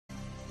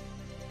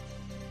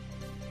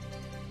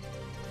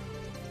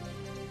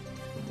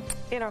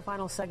In our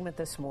final segment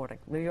this morning,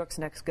 New York's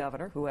next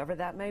governor, whoever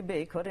that may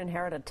be, could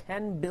inherit a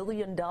 $10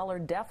 billion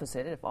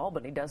deficit if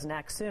Albany doesn't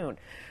act soon.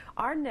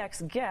 Our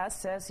next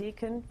guest says he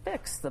can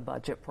fix the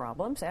budget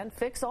problems and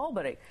fix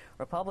Albany.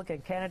 Republican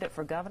candidate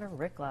for governor,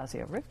 Rick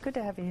Lazio. Rick, good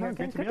to have you here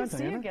again. Good to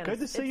see you again. Good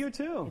to see you,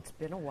 too. It's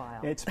been a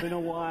while. It's been a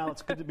while.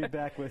 It's good to be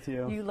back with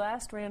you. You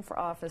last ran for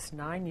office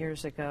 9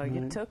 years ago.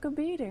 You took a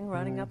beating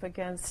running up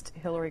against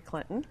Hillary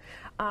Clinton.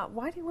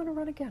 Why do you want to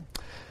run again?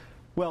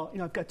 Well,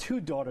 I've got two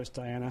daughters,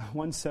 Diana.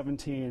 One's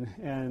 17,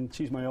 and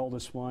she's my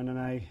oldest one. And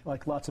I,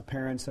 like lots of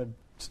parents, have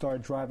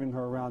started driving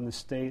her around the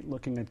state,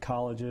 looking at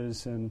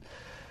colleges, and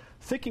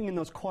thinking in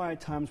those quiet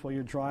times while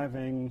you're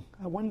driving,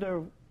 I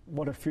wonder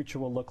what her future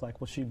will look like.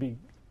 Will she be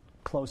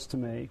close to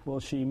me? Will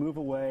she move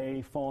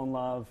away, fall in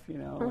love,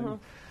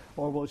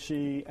 or will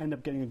she end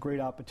up getting a great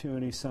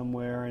opportunity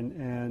somewhere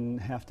and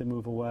have to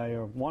move away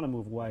or want to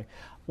move away?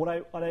 What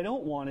I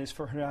don't want is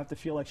for her to have to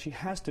feel like she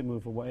has to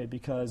move away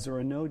because there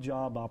are no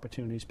job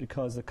opportunities,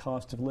 because the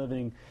cost of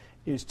living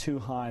is too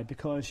high,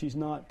 because she's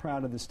not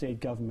proud of the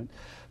state government.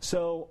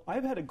 So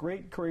I've had a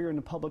great career in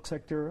the public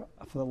sector.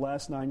 For the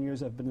last 9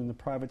 years, I've been in the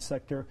private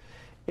sector.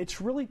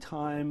 It's really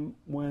time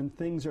when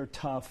things are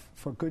tough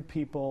for good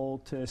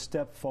people to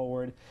step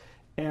forward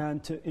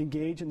and to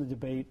engage in the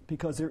debate,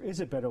 because there is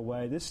a better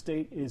way. This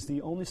state is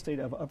the only state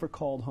I've ever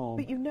called home.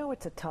 But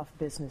it's a tough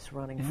business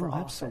running for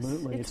office.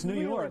 Absolutely. It's New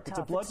really York. Tough. It's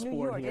a blood it's sport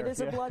New York. here. It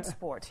is a blood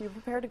sport. So you're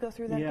prepared to go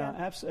through that again?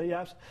 Absolutely.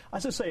 As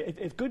I say,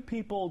 if good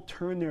people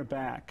turn their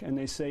back and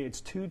they say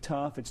it's too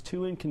tough, it's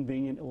too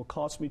inconvenient, it will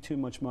cost me too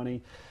much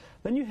money,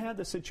 then you have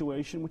the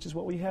situation, which is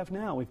what we have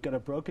now. We've got a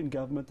broken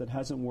government that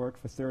hasn't worked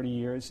for 30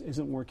 years,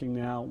 isn't working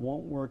now,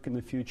 won't work in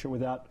the future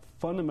without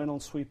fundamental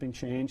sweeping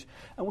change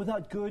and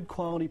without good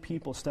quality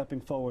people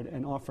stepping forward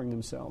and offering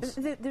themselves.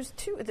 There's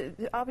two.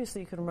 Obviously,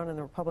 you can run on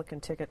the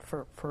Republican ticket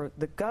for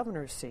the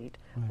governor's seat,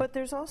 right, but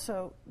there's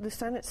also the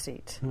Senate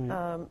seat.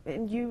 Right.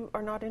 And you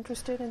are not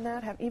interested in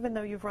that, even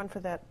though you've run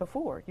for that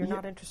before. You're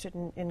not interested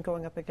in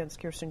going up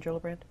against Kirsten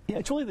Gillibrand? Yeah,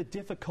 it's really the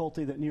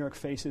difficulty that New York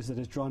faces that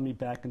has drawn me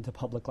back into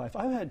public life.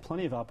 I've had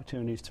plenty of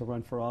opportunities to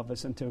run for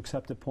office and to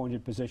accept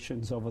appointed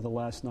positions over the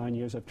last 9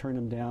 years. I've turned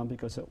them down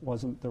because it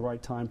wasn't the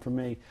right time for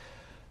me.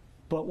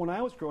 But when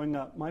I was growing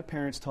up, my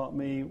parents taught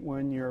me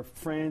when your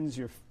friends,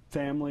 your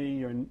family,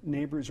 your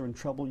neighbors are in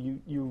trouble,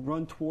 you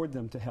run toward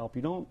them to help.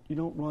 You don't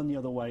run the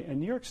other way. And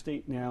New York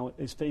State now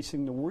is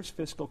facing the worst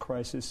fiscal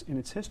crisis in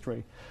its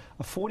history,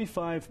 a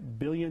 $45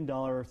 billion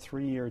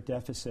 3-year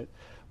deficit,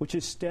 which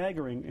is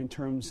staggering in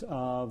terms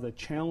of the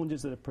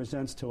challenges that it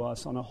presents to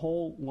us on a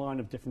whole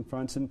line of different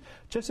fronts. And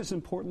just as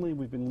importantly,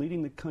 we've been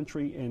leading the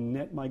country in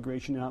net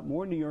migration out.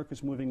 More New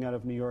Yorkers moving out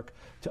of New York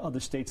to other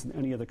states than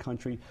any other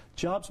country.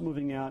 Jobs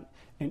moving out,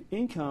 and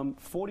income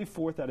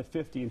 44th out of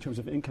 50 in terms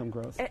of income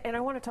growth. And I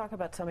want to talk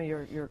about some of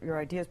your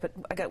ideas, but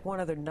I got one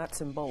other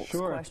nuts and bolts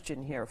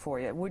question here for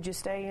you. Would you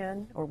stay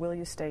in, or will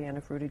you stay in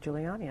if Rudy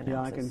Giuliani announces?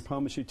 Yeah, I can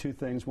promise you two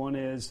things. One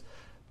is,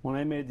 when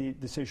I made the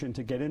decision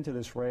to get into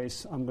this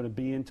race, I'm going to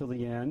be until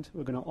the end.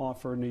 We're going to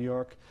offer New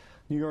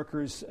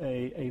Yorkers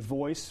a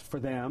voice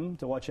for them,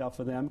 to watch out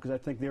for them, because I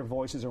think their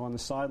voices are on the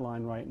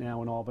sideline right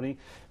now in Albany.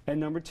 And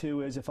number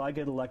two is, if I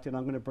get elected,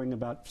 I'm going to bring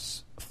about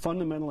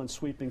fundamental and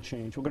sweeping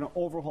change. We're going to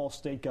overhaul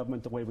state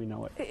government the way we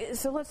know it.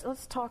 So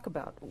let's talk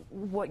about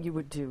what you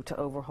would do to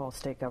overhaul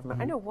state government.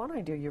 I know one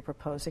idea you're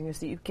proposing is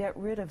that you get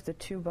rid of the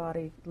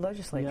two-body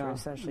legislature,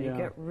 essentially. You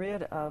get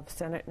rid of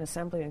Senate and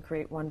Assembly and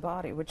create one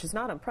body, which is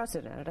not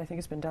unprecedented. I think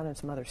it's been done in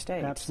some other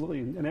states.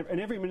 Absolutely. And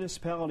every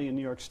municipality in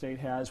New York State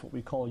has what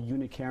we call a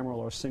unicameral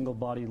or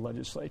single-body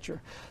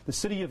legislature. The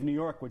city of New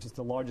York, which is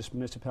the largest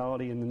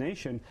municipality in the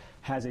nation,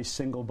 has a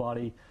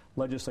single-body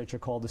legislature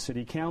called the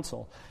City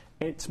Council.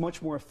 It's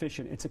much more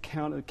efficient. It's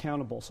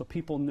accountable, so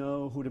people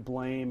know who to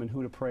blame and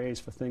who to praise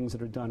for things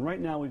that are done. Right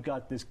now, we've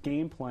got this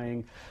game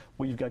playing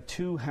where you've got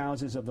two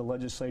houses of the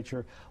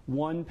legislature.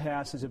 One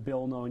passes a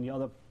bill knowing the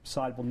other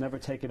side will never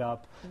take it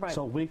up. Right.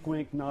 So wink,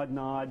 wink, nod,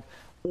 nod.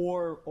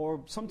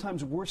 Or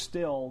sometimes worse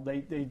still,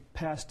 they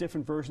pass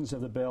different versions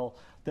of the bill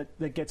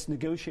that gets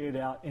negotiated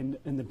out in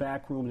the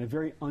back room in a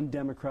very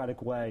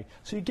undemocratic way.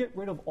 So you get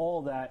rid of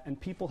all that, and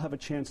people have a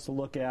chance to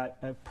look at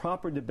a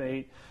proper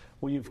debate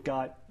where you've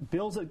got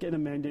bills that get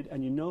amended,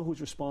 and you know who's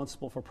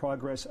responsible for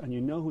progress, and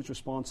you know who's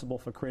responsible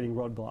for creating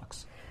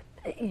roadblocks.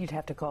 You'd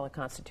have to call a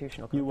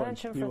constitutional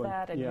convention for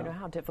that, and you know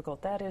how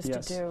difficult that is to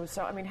do.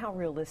 So, I mean, how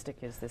realistic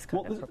is this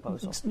kind of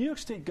proposal? New York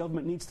State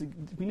government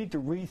we need to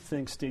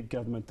rethink state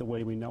government the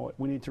way we know it.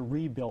 We need to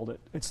rebuild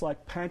it. It's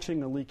like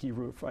patching a leaky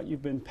roof, right?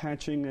 You've been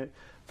patching it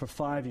for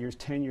 5 years,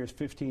 10 years,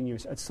 15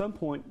 years. At some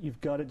point,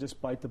 you've got to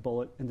just bite the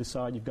bullet and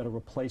decide you've got to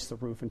replace the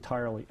roof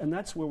entirely. And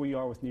that's where we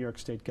are with New York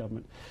State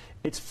government.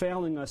 It's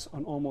failing us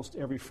on almost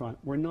every front.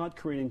 We're not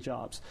creating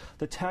jobs.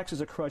 The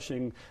taxes are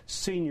crushing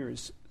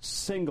seniors,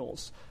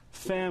 singles,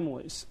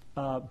 families,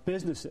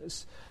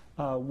 businesses.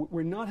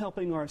 We're not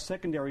helping our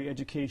secondary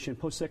education,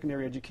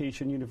 post-secondary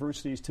education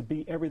universities to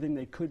be everything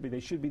they could be.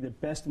 They should be the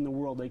best in the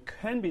world. They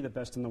can be the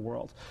best in the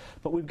world.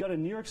 But we've got a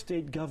New York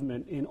State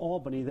government in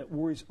Albany that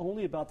worries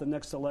only about the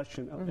next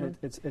election,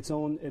 its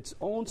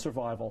own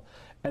survival.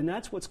 And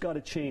that's what's got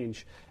to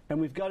change. And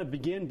we've got to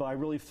begin by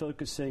really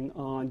focusing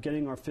on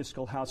getting our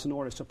fiscal house in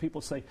order. So people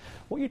say,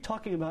 what you're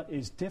talking about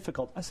is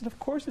difficult. I said, of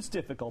course it's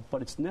difficult,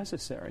 but it's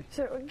necessary.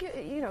 So,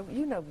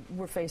 you know,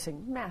 we're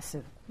facing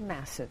massive,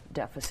 massive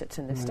deficits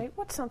in this state.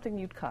 What's something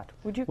you'd cut?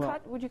 Would you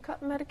cut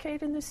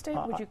Medicaid in this state?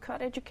 Would you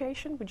cut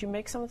education? Would you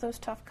make some of those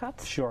tough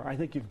cuts? Sure. I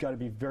think you've got to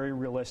be very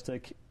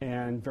realistic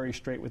and very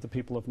straight with the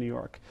people of New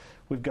York.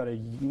 We've got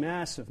a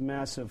massive,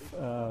 massive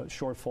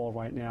shortfall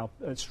right now.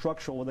 It's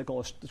structural, what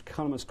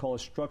economists call a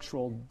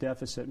structural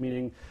deficit,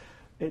 meaning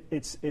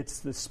it's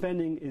the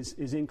spending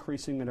is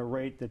increasing at a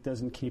rate that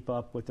doesn't keep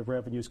up with the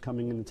revenues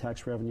coming in, the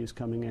tax revenues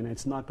coming in.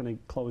 It's not going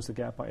to close the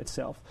gap by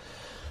itself.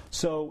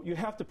 So you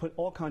have to put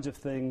all kinds of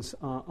things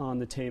on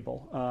the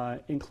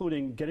table,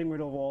 including getting rid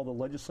of all the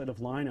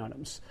legislative line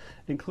items,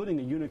 including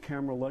a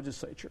unicameral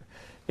legislature,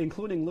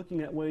 including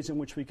looking at ways in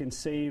which we can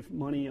save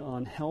money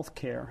on health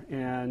care.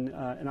 And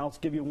I'll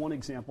give you one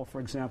example. For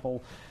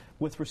example,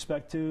 with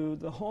respect to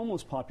the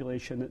homeless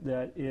population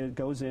that it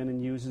goes in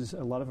and uses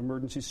a lot of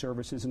emergency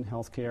services and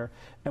health care,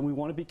 and we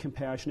want to be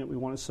compassionate, we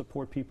want to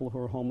support people who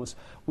are homeless.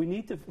 We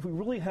need to, if we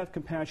really have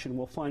compassion,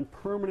 we'll find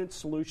permanent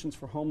solutions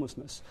for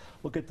homelessness.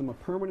 We'll get them a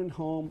permanent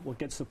home, we'll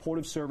get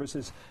supportive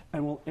services,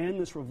 and we'll end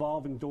this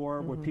revolving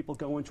door where people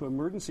go into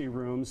emergency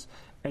rooms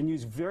and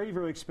use very,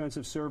 very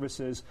expensive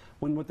services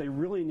when what they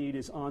really need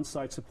is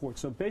on-site support.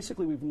 So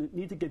basically, we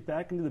need to get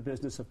back into the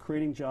business of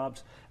creating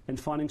jobs and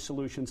finding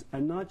solutions,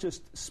 and not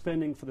just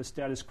spending for the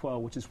status quo,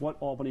 which is what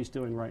Albany's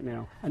doing right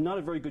now. And not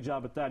a very good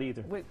job at that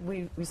either.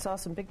 We saw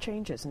some big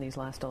changes in these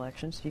last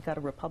elections. You got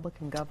a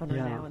Republican governor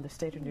now in the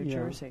state of New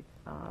Jersey.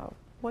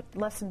 What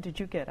lesson did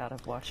you get out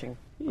of watching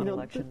an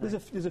election night?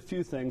 There's a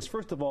few things.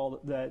 First of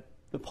all, that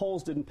the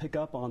polls didn't pick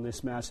up on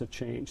this massive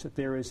change, that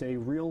there is a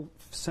real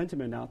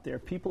sentiment out there.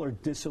 People are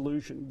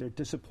disillusioned. They're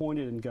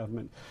disappointed in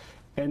government.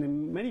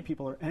 And many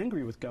people are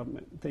angry with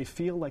government. They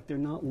feel like they're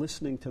not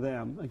listening to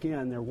them.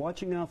 Again, they're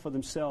watching out for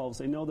themselves.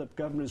 They know that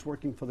government is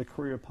working for the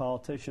career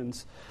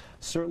politicians,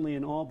 certainly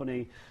in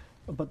Albany,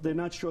 but they're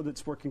not sure that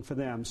it's working for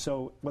them.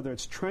 So whether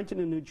it's Trenton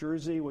in New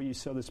Jersey, where you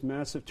saw this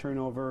massive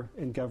turnover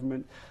in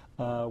government,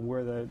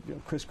 where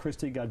Chris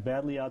Christie got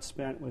badly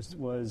outspent,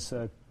 was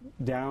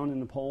down in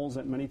the polls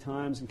at many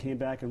times and came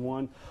back and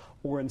won,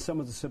 or in some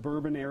of the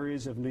suburban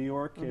areas of New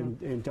York,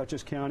 in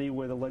Dutchess County,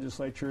 where the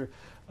legislature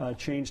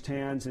changed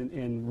hands,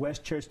 in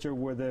Westchester,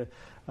 where the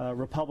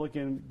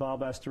Republican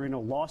Bob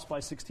Astorino lost by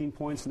 16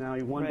 points, now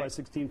he won by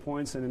 16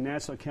 points, and in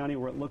Nassau County,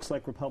 where it looks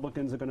like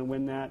Republicans are going to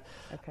win that.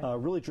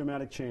 Really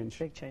dramatic change.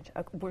 Big change.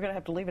 We're going to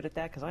have to leave it at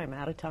that because I am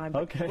out of time.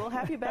 Okay. We'll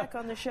have you back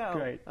on the show.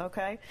 Great.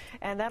 Okay?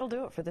 And that'll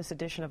do it for this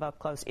edition of Up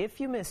Close.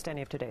 If you missed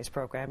any of today's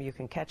program, you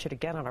can catch it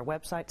again on our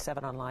website,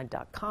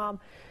 7online.com.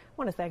 I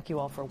want to thank you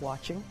all for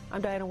watching.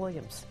 I'm Diana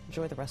Williams.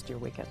 Enjoy the rest of your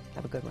weekend.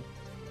 Have a good one.